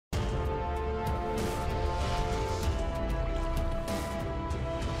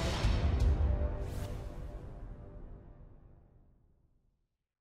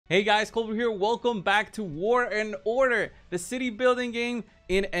Hey guys, Culver here. Welcome back to War and Order, the city building game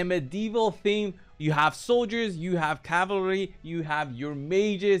in a medieval theme. You have soldiers, you have cavalry, you have your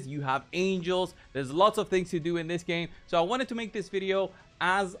mages, you have angels. There's lots of things to do in this game. So I wanted to make this video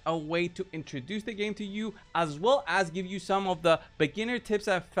as a way to introduce the game to you, as well as give you some of the beginner tips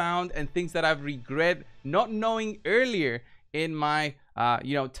I've found and things that I've regret not knowing earlier in my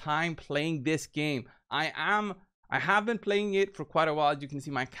time playing this game. I have been playing it for quite a while. As you can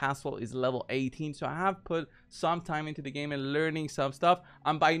see, my castle is level 18, so I have put some time into the game and learning some stuff.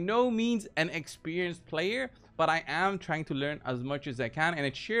 I'm by no means an experienced player, but I am trying to learn as much as I can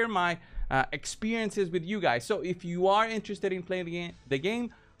and share my experiences with you guys. So if you are interested in playing the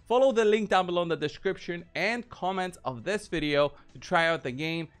game, follow the link down below in the description and comments of this video to try out the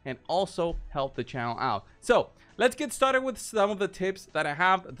game and also help the channel out. So let's get started with some of the tips that I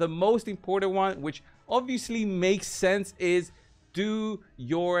have. The most important one, which obviously makes sense, is do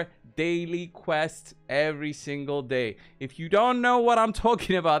your daily quests every single day. If you don't know what I'm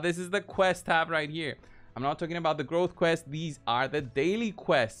talking about, this is the quest tab right here. I'm not talking about the growth quest. These are the daily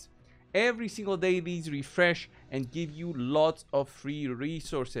quests. Every single day these refresh and give you lots of free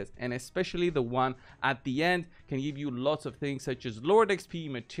resources, and especially the one at the end can give you lots of things such as Lord XP,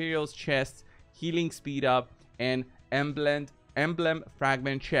 materials, chests, healing speed up, and emblem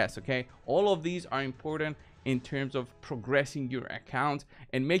fragment chests. Okay, all of these are important in terms of progressing your account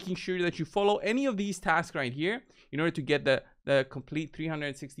and making sure that you follow any of these tasks right here in order to get the complete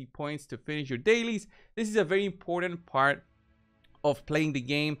 360 points to finish your dailies. This is a very important part of playing the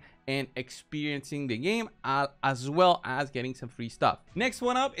game and experiencing the game, as well as getting some free stuff. Next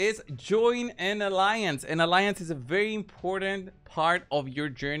one up is join an alliance. An alliance is a very important part of your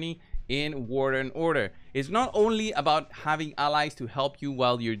journey in War and Order. It's not only about having allies to help you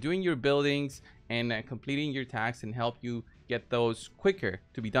while you're doing your buildings and completing your tasks and help you get those quicker,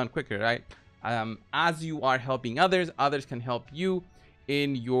 to be done quicker, right? As you are helping others, others can help you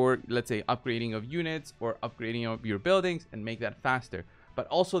in your, let's say, upgrading of units or upgrading of your buildings and make that faster. But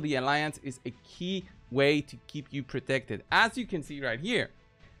also the alliance is a key way to keep you protected. As you can see right here,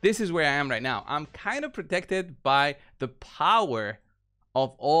 this is where I am right now. I'm kind of protected by the power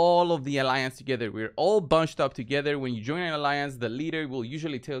of all of the alliance together. We're all bunched up together. When you join an alliance, the leader will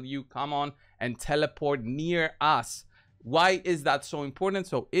usually tell you, come on and teleport near us. Why is that so important?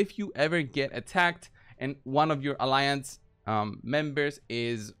 So if you ever get attacked and one of your alliance members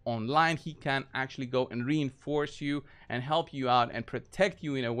is online, he can actually go and reinforce you and help you out and protect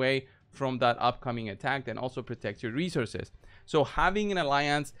you in a way from that upcoming attack, and also protect your resources. So having an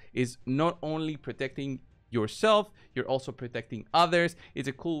alliance is not only protecting yourself, you're also protecting others. It's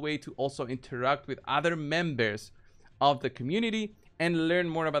a cool way to also interact with other members of the community and learn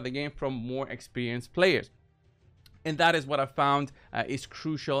more about the game from more experienced players. And that is what I found is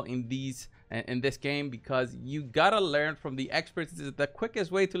crucial in this game, because you gotta learn from the experts. This is the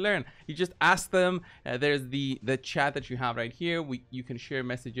quickest way to learn. You just ask them. There's the chat that you have right here. You can share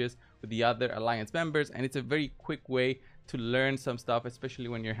messages with the other alliance members, and it's a very quick way to learn some stuff, especially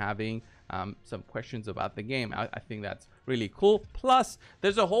when you're having some questions about the game. I think that's really cool. Plus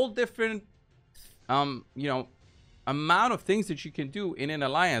there's a whole different amount of things that you can do in an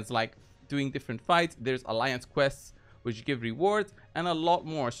alliance, like doing different fights. There's alliance quests which give rewards and a lot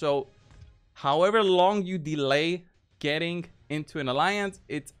more. So however long you delay getting into an alliance,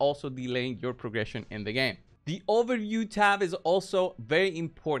 it's also delaying your progression in the game. The overview tab is also very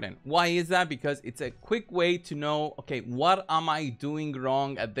important. Why is that? Because it's a quick way to know, okay, what am I doing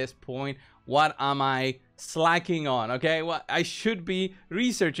wrong at this point? What am I slacking on? Okay, what I should be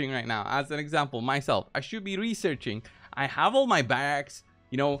researching right now. As an example, myself, I should be researching. I have all my barracks,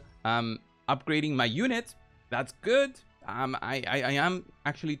 upgrading my units. That's good. I am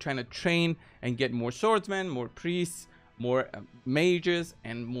actually trying to train and get more swordsmen, more priests, more mages,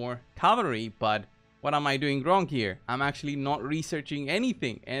 and more cavalry. But what am I doing wrong here? I'm actually not researching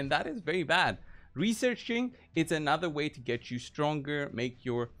anything, and that is very bad. Researching, it's another way to get you stronger, make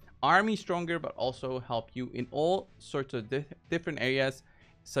your army stronger, but also help you in all sorts of different areas,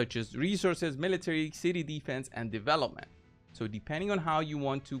 such as resources, military, city defense, and development. So depending on how you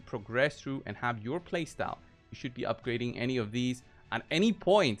want to progress through and have your playstyle, you should be upgrading any of these at any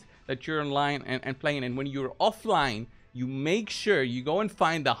point that you're online and playing. And when you're offline, you make sure you go and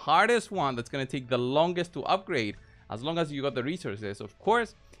find the hardest one that's going to take the longest to upgrade, as long as you got the resources, of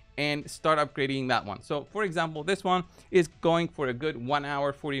course, and start upgrading that one. So for example, this one is going for a good 1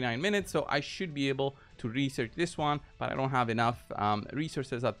 hour 49 minutes, so I should be able to research this one, but I don't have enough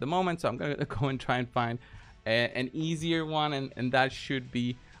resources at the moment, so I'm going to go and try and find an easier one, and that should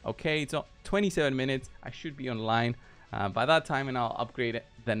be okay. So 27 minutes, I should be online by that time, and I'll upgrade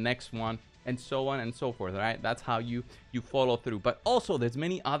the next one, and so on and so forth. Right, that's how you follow through. But also there's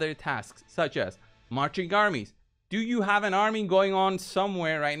many other tasks, such as marching armies. Do you have an army going on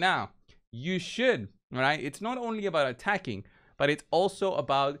somewhere right now? You should, right? It's not only about attacking, but it's also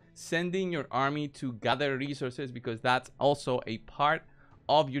about sending your army to gather resources, because that's also a part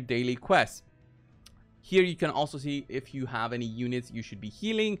of your daily quest. Here you can also see if you have any units you should be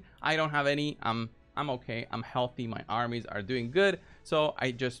healing. I don't have any. I'm okay. I'm healthy. My armies are doing good. So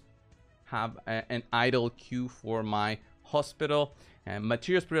I just have an idle queue for my hospital. And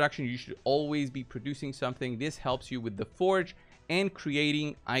materials production, you should always be producing something. This helps you with the forge and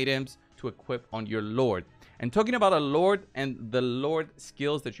creating items to equip on your lord. And talking about a lord and the lord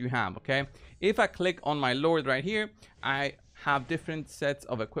skills that you have, okay? If I click on my lord right here, I have different sets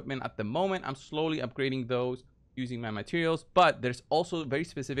of equipment at the moment. I'm slowly upgrading those using my materials, but there's also very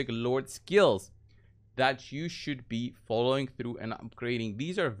specific lord skills that you should be following through and upgrading.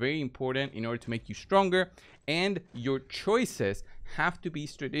 These are very important in order to make you stronger, and your choices have to be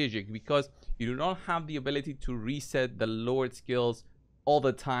strategic, because you do not have the ability to reset the lord skills all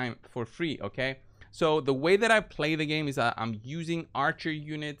the time for free, okay? So the way that I play the game is that I'm using archer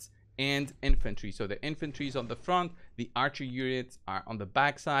units and infantry. So the infantry is on the front, the archer units are on the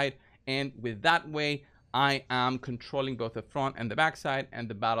back side, and with that way I am controlling both the front and the back side, and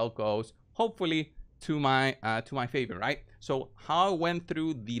the battle goes hopefully to my favor, right? So how I went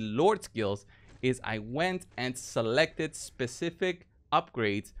through the lord skills is I went and selected specific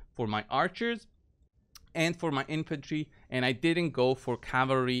upgrades for my archers and for my infantry, and I didn't go for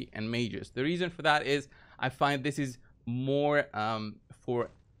cavalry and mages. The reason for that is I find this is more for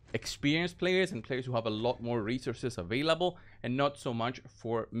experienced players and players who have a lot more resources available, and not so much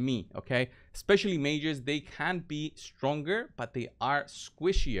for me, okay? Especially mages, they can be stronger, but they are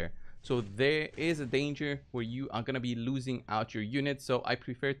squishier. So there is a danger where you are going to be losing out your units. So I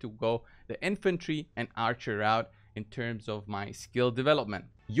prefer to go the infantry and archer route in terms of my skill development.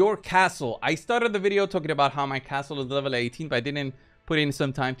 Your castle. I started the video talking about how my castle is level 18, but I didn't put in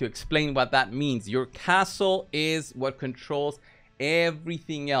some time to explain what that means. Your castle is what controls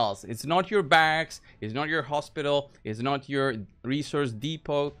everything else. It's not your barracks, it's not your hospital, it's not your resource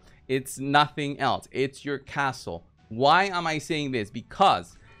depot, it's nothing else. It's your castle. Why am I saying this?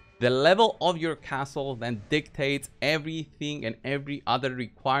 Because the level of your castle then dictates everything and every other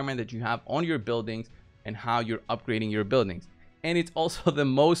requirement that you have on your buildings and how you're upgrading your buildings. And it's also the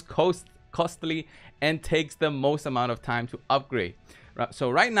most costly and takes the most amount of time to upgrade. So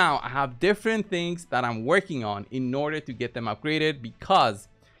right now I have different things that I'm working on in order to get them upgraded, because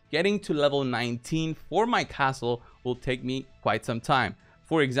getting to level 19 for my castle will take me quite some time.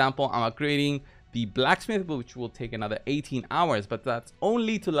 For example, I'm upgrading the blacksmith, which will take another 18 hours, but that's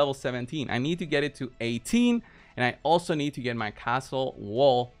only to level 17. I need to get it to 18, and I also need to get my castle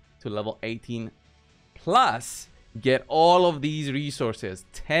wall to level 18, plus get all of these resources,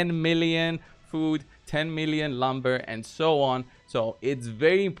 10 million food, 10 million lumber, and so on. So it's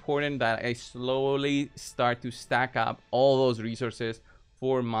very important that I slowly start to stack up all those resources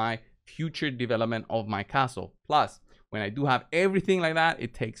for my future development of my castle. Plus, when I do have everything like that,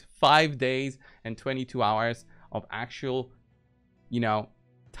 it takes 5 days and 22 hours of actual,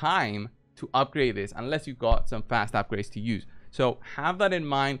 time to upgrade this, unless you got some fast upgrades to use. So have that in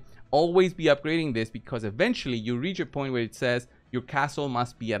mind. Always be upgrading this, because eventually you reach a point where it says your castle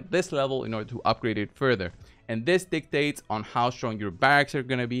must be at this level in order to upgrade it further. And this dictates on how strong your barracks are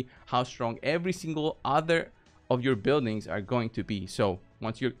going to be, how strong every single other of your buildings are going to be. So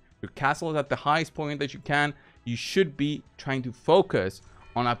once your castle is at the highest point that you can, you should be trying to focus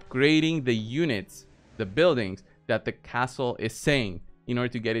on upgrading the units, the buildings that the castle is saying, in order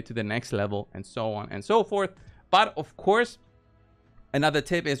to get it to the next level, and so on and so forth. But of course, another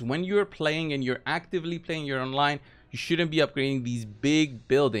tip is when you're playing and you're actively playing your online, you shouldn't be upgrading these big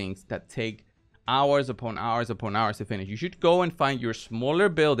buildings that take hours upon hours upon hours to finish. You should go and find your smaller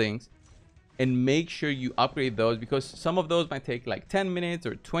buildings and make sure you upgrade those, because some of those might take like 10 minutes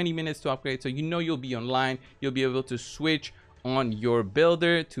or 20 minutes to upgrade. So you'll be online, you'll be able to switch on your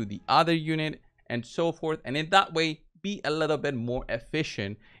builder to the other unit and so forth, and in that way be a little bit more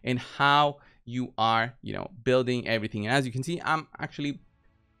efficient in how you are building everything. And as you can see, I'm actually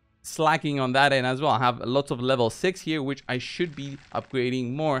slacking on that end as well. I have lots of level 6 here, which I should be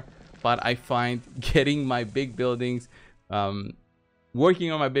upgrading more, but I find getting my big buildings,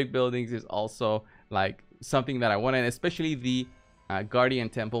 working on my big buildings is also like something that I want, and especially the Guardian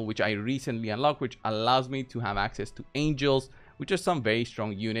Temple, which I recently unlocked, which allows me to have access to angels, which are some very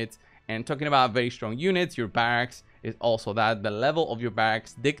strong units. And talking about very strong units, your barracks is also that. The level of your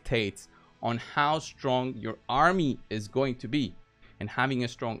barracks dictates on how strong your army is going to be. And having a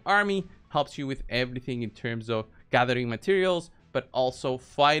strong army helps you with everything in terms of gathering materials, but also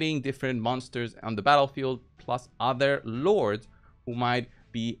fighting different monsters on the battlefield, plus other lords who might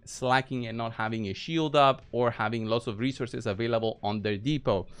be slacking and not having a shield up or having lots of resources available on their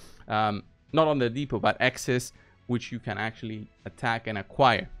depot. Not on the depot, but excess, which you can actually attack and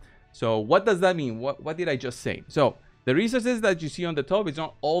acquire. So what does that mean? What did I just say? So the resources that you see on the top is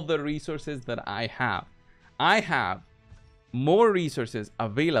not all the resources that I have. I have more resources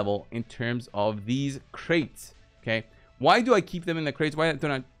available in terms of these crates. Okay, why do I keep them in the crates? Why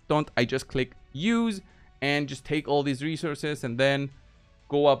don't I just click use and just take all these resources and then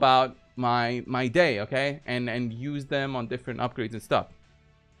go about my day, okay, and use them on different upgrades and stuff?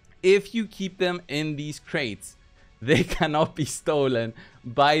 If you keep them in these crates, they cannot be stolen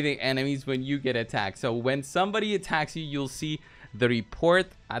by the enemies when you get attacked. So when somebody attacks you, you'll see the report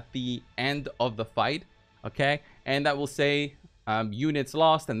at the end of the fight, okay, and that will say units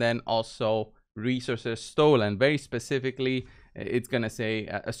lost, and then also resources stolen. Very specifically, it's gonna say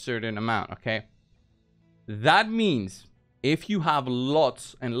a certain amount, okay. That means if you have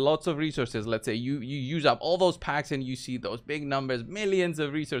lots and lots of resources, let's say you use up all those packs and you see those big numbers, millions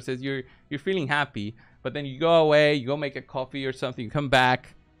of resources, you're feeling happy. But then you go away, you go make a coffee or something, you come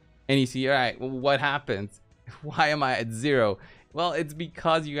back and you see, all right, well, what happens? Why am I at 0? Well, it's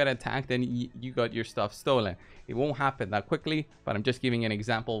because you got attacked and you got your stuff stolen. It won't happen that quickly, but I'm just giving an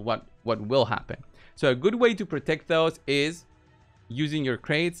example what will happen. So a good way to protect those is using your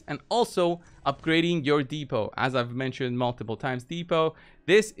crates and also upgrading your depot. As I've mentioned multiple times, depot,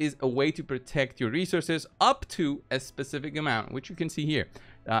 this is a way to protect your resources up to a specific amount, which you can see here.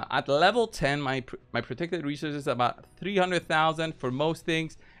 At level 10, my protected resources is about 300,000 for most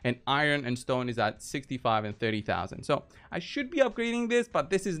things, and iron and stone is at 65 and 30,000. So I should be upgrading this, but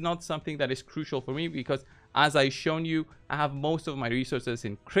this is not something that is crucial for me because, as I've shown you, I have most of my resources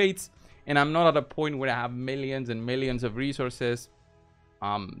in crates, and I'm not at a point where I have millions and millions of resources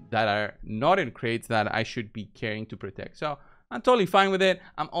that are not in crates that I should be caring to protect. So I'm totally fine with it.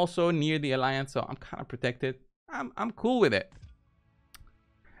 I'm also near the alliance, so I'm kind of protected. I'm cool with it.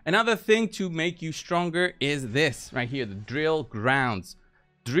 Another thing to make you stronger is this right here, the drill grounds.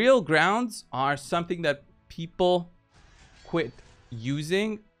 Drill grounds are something that people quit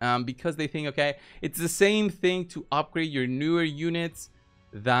using because they think, okay, it's the same thing to upgrade your newer units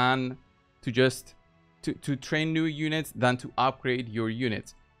than to just to train new units than to upgrade your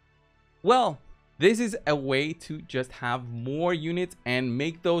units. Well, this is a way to just have more units and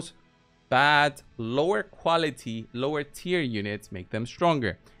make those bad, lower quality, lower tier units, make them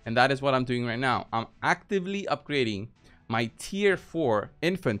stronger. And that is what I'm doing right now. I'm actively upgrading my tier 4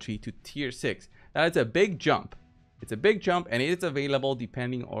 infantry to tier 6. That is a big jump. It's a big jump, and it is available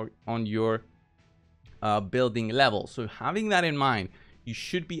depending on your building level. So having that in mind, you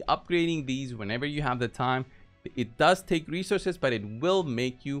should be upgrading these whenever you have the time. It does take resources, but it will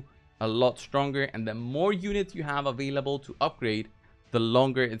make you a lot stronger. And the more units you have available to upgrade, the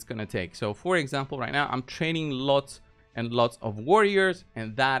longer it's going to take. So for example, right now I'm training lots and lots of warriors,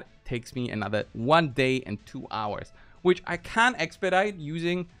 and that takes me another 1 day and 2 hours, which I can expedite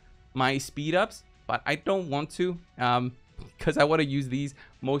using my speed ups, but I don't want to because I want to use these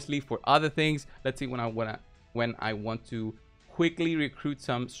mostly for other things. Let's see, when I want to quickly recruit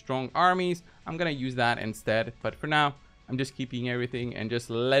some strong armies, I'm gonna use that instead. But for now, I'm just keeping everything and just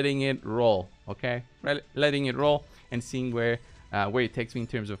letting it roll. Okay, letting it roll and seeing where it takes me in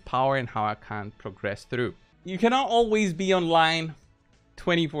terms of power and how I can progress through. You cannot always be online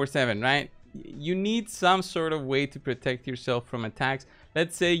 24/7, right? You need some sort of way to protect yourself from attacks.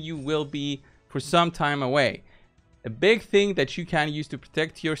 Let's say you will be for some time away. A big thing that you can use to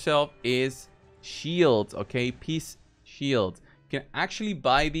protect yourself is shields, okay? Peace shields. You can actually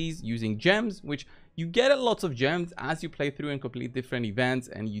buy these using gems, which you get lots of gems as you play through and complete different events,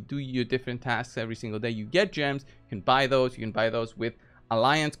 and you do your different tasks every single day. You get gems. You can buy those. You can buy those with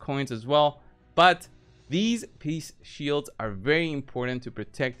alliance coins as well. But these peace shields are very important to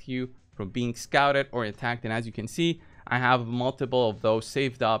protect you from being scouted or attacked. And as you can see, I have multiple of those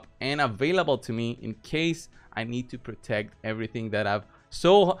saved up and available to me in case I need to protect everything that I've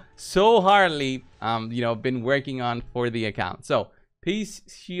so hardly been working on for the account. So peace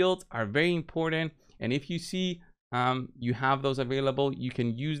shields are very important, and if you see you have those available, you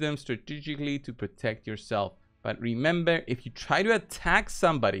can use them strategically to protect yourself. But remember, if you try to attack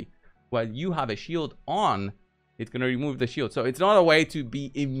somebody while you have a shield on, it's going to remove the shield. So it's not a way to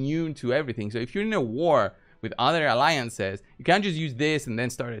be immune to everything. So if you're in a war with other alliances, you can't just use this and then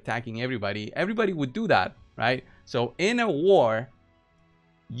start attacking everybody. Everybody would do that, right? So in a war,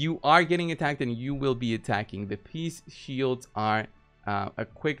 you are getting attacked and you will be attacking. The peace shields are a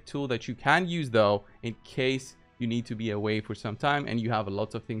quick tool that you can use though in case you need to be away for some time and you have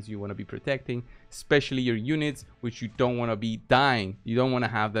lots of things you want to be protecting, especially your units, which you don't want to be dying. You don't want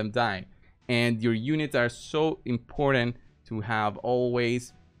to have them die. And your units are so important to have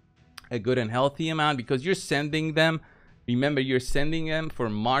always a good and healthy amount, because you're sending them, remember, you're sending them for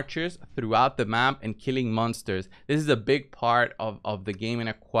marches throughout the map and killing monsters. This is a big part of the game and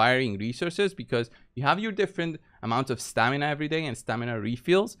acquiring resources, because you have your different amounts of stamina every day and stamina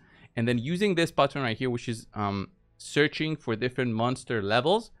refills, and then using this button right here, which is searching for different monster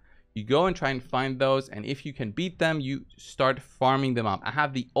levels, you go and try and find those, and if you can beat them, you start farming them up. I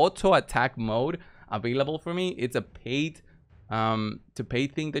have the auto attack mode available for me. It's a paid to pay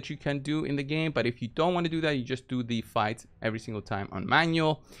thing that you can do in the game, but if you don't want to do that, you just do the fights every single time on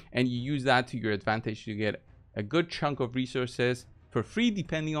manual, and you use that to your advantage to get a good chunk of resources for free,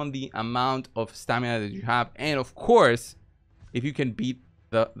 depending on the amount of stamina that you have, and of course if you can beat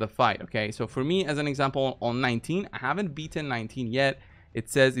the fight. Okay, so for me, as an example, on 19, I haven't beaten 19 yet. It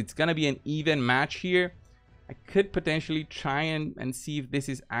says it's gonna be an even match here. I could potentially try and see if this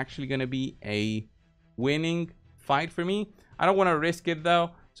is actually gonna be a winning fight for me. I don't want to risk it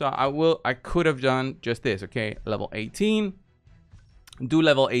though, so I could have done just this. Okay, level 18, do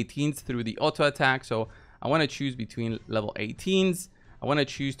level 18s through the auto attack. So I want to choose between level 18s. I want to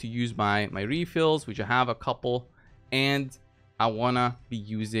choose to use my refills, which I have a couple, and I want to be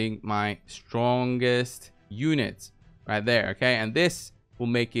using my strongest units right there. Okay, and this will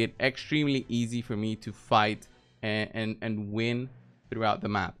make it extremely easy for me to fight and win throughout the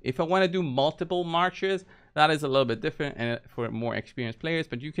map. If I want to do multiple marches, that is a little bit different and for more experienced players,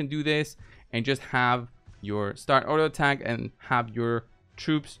 but you can do this and just have your start auto attack and have your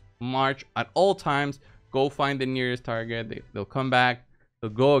troops march at all times. Go find the nearest target. They'll come back,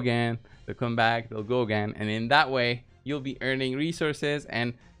 they'll go again, they'll come back, they'll go again, and in that way you'll be earning resources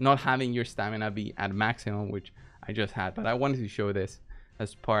and not having your stamina be at maximum, which I just had. But I wanted to show this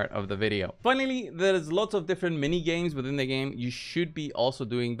as part of the video. Finally, there's lots of different mini games within the game. You should be also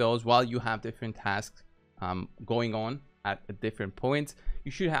doing those while you have different tasks going on at different points.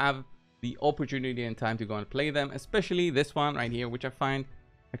 You should have the opportunity and time to go and play them, especially this one right here, which I find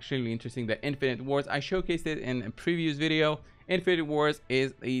extremely interesting, the Infinite Wars. I showcased it in a previous video. Infinite Wars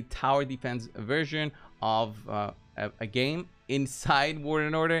is a tower defense version of a game inside War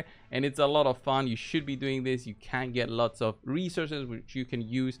and Order, and it's a lot of fun. You should be doing this. You can get lots of resources which you can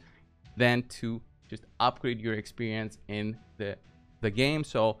use then to just upgrade your experience in the game.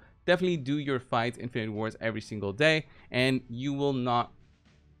 So definitely do your fights, Infinite Wars, every single day, and you will not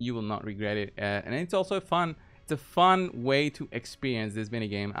regret it. And it's also it's a fun way to experience this mini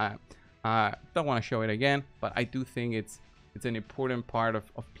game. I don't want to show it again, but I do think it's an important part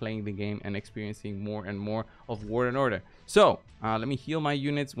of playing the game and experiencing more and more of War and Order. So let me heal my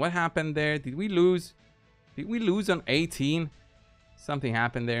units. What happened there? Did we lose? Did we lose on 18? Something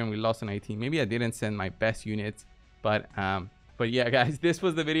happened there and we lost on 18. Maybe I didn't send my best units, but yeah, guys, this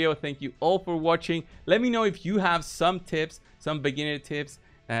was the video. Thank you all for watching. Let me know if you have some tips, some beginner tips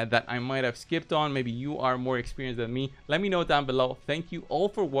that I might have skipped on. Maybe you are more experienced than me. Let me know down below. Thank you all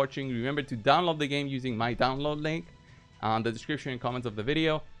for watching. Remember to download the game using my download link on the description and comments of the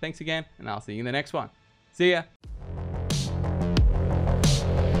video. Thanks again, and I'll see you in the next one. See ya.